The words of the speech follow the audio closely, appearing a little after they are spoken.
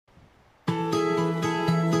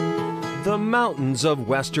The mountains of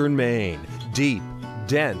western Maine, deep,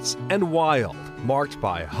 dense, and wild, marked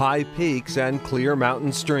by high peaks and clear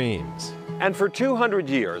mountain streams. And for 200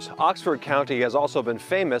 years, Oxford County has also been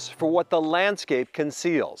famous for what the landscape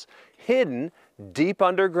conceals. Hidden deep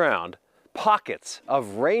underground, pockets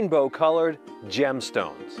of rainbow-colored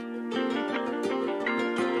gemstones.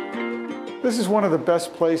 This is one of the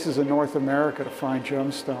best places in North America to find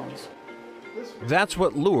gemstones. That's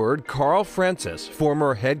what lured Carl Francis,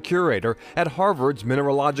 former head curator at Harvard's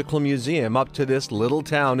Mineralogical Museum, up to this little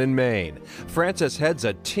town in Maine. Francis heads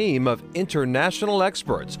a team of international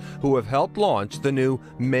experts who have helped launch the new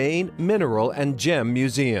Maine Mineral and Gem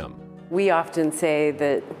Museum. We often say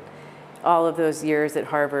that all of those years at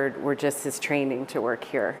Harvard were just his training to work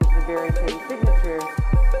here. The very same signatures.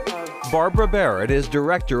 Barbara Barrett is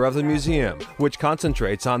director of the museum, which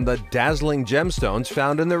concentrates on the dazzling gemstones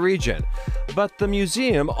found in the region. But the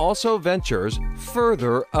museum also ventures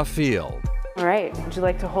further afield. All right, would you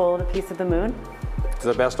like to hold a piece of the moon? It's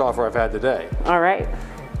the best offer I've had today. All right,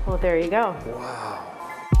 well, there you go. Wow.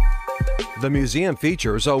 The museum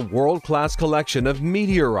features a world-class collection of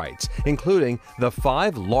meteorites, including the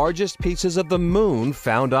 5 largest pieces of the moon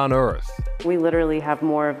found on Earth. We literally have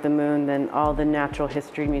more of the moon than all the natural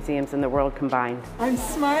history museums in the world combined. I'm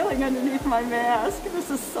smiling underneath my mask. This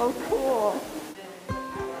is so cool.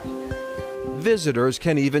 Visitors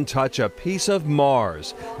can even touch a piece of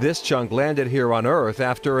Mars. This chunk landed here on Earth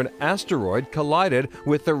after an asteroid collided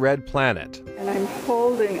with the red planet. And I'm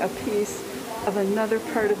holding a piece of another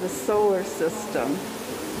part of the solar system.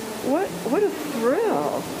 What a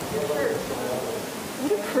thrill.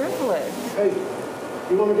 What a privilege. Hey,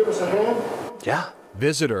 you want to give us a hand? Yeah.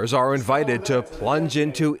 Visitors are invited to plunge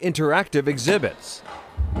into interactive exhibits.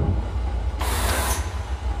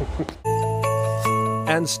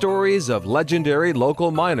 And stories of legendary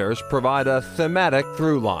local miners provide a thematic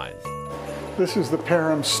through line. This is the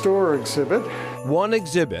Parham Store exhibit. One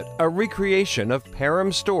exhibit, a recreation of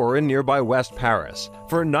Parham Store in nearby West Paris.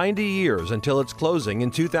 For 90 years until its closing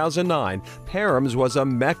in 2009, Parham's was a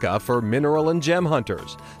mecca for mineral and gem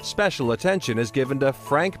hunters. Special attention is given to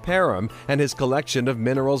Frank Parham and his collection of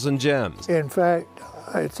minerals and gems. In fact,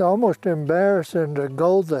 it's almost embarrassing to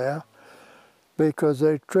go there because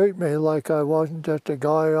they treat me like I wasn't just a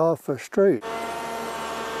guy off the street.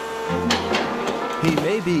 He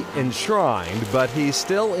may be enshrined, but he's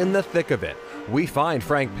still in the thick of it. We find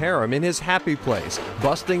Frank Parham in his happy place,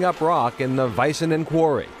 busting up rock in the Vicenen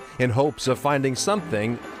Quarry, in hopes of finding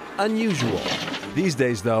something unusual. These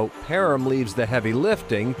days, though, Parham leaves the heavy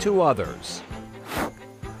lifting to others.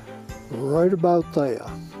 Right about there.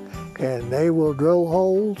 And they will drill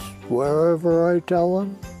holes wherever I tell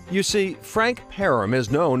them. You see, Frank Parham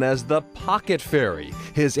is known as the Pocket Fairy,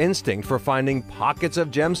 his instinct for finding pockets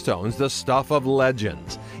of gemstones the stuff of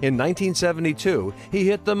legends. In 1972, he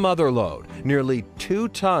hit the mother lode, nearly 2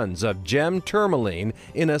 tons of gem tourmaline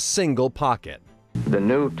in a single pocket. The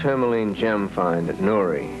new tourmaline gem find at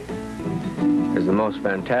Newry is the most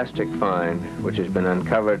fantastic find which has been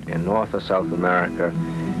uncovered in North or South America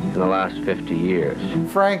in the last 50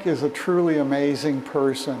 years. Frank is a truly amazing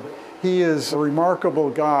person. He is a remarkable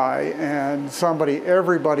guy and somebody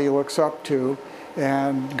everybody looks up to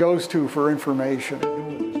and goes to for information.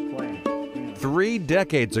 3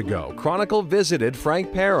 decades ago, Chronicle visited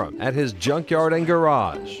Frank Parham at his junkyard and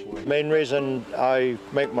garage. The main reason I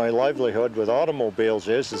make my livelihood with automobiles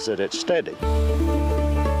is that it's steady.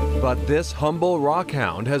 But this humble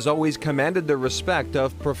rockhound has always commanded the respect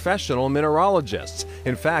of professional mineralogists.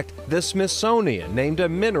 In fact, the Smithsonian named a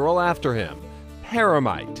mineral after him,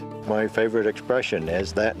 Parhamite. My favorite expression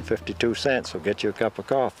is that and 52 cents will get you a cup of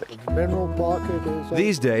coffee. Mineral pocket is...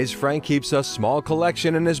 These days, Frank keeps a small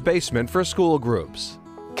collection in his basement for school groups.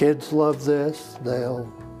 Kids love this. They'll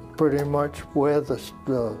pretty much wear the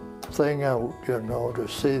thing out, you know, to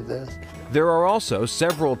see this. There are also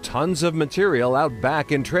several tons of material out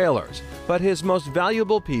back in trailers, but his most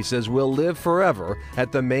valuable pieces will live forever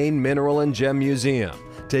at the Maine Mineral and Gem Museum,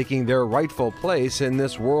 taking their rightful place in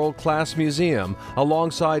this world-class museum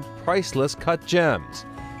alongside priceless cut gems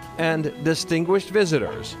and distinguished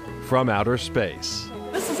visitors from outer space.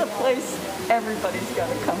 This is a place everybody's got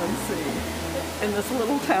to come and see in this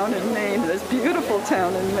little town in Maine, this beautiful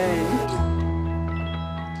town in Maine.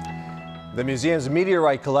 The museum's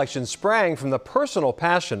meteorite collection sprang from the personal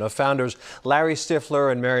passion of founders Larry Stifler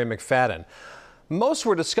and Mary McFadden. Most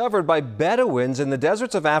were discovered by Bedouins in the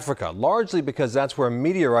deserts of Africa, largely because that's where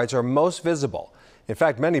meteorites are most visible. In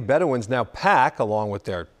fact, many Bedouins now pack, along with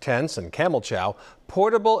their tents and camel chow,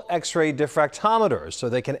 portable X-ray diffractometers so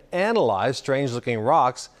they can analyze strange-looking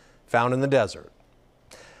rocks found in the desert.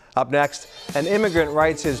 Up next, an immigrant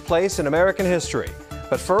writes his place in American history.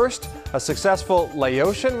 But first, a successful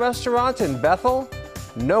Laotian restaurant in Bethel?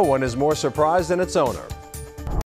 No one is more surprised than its owner.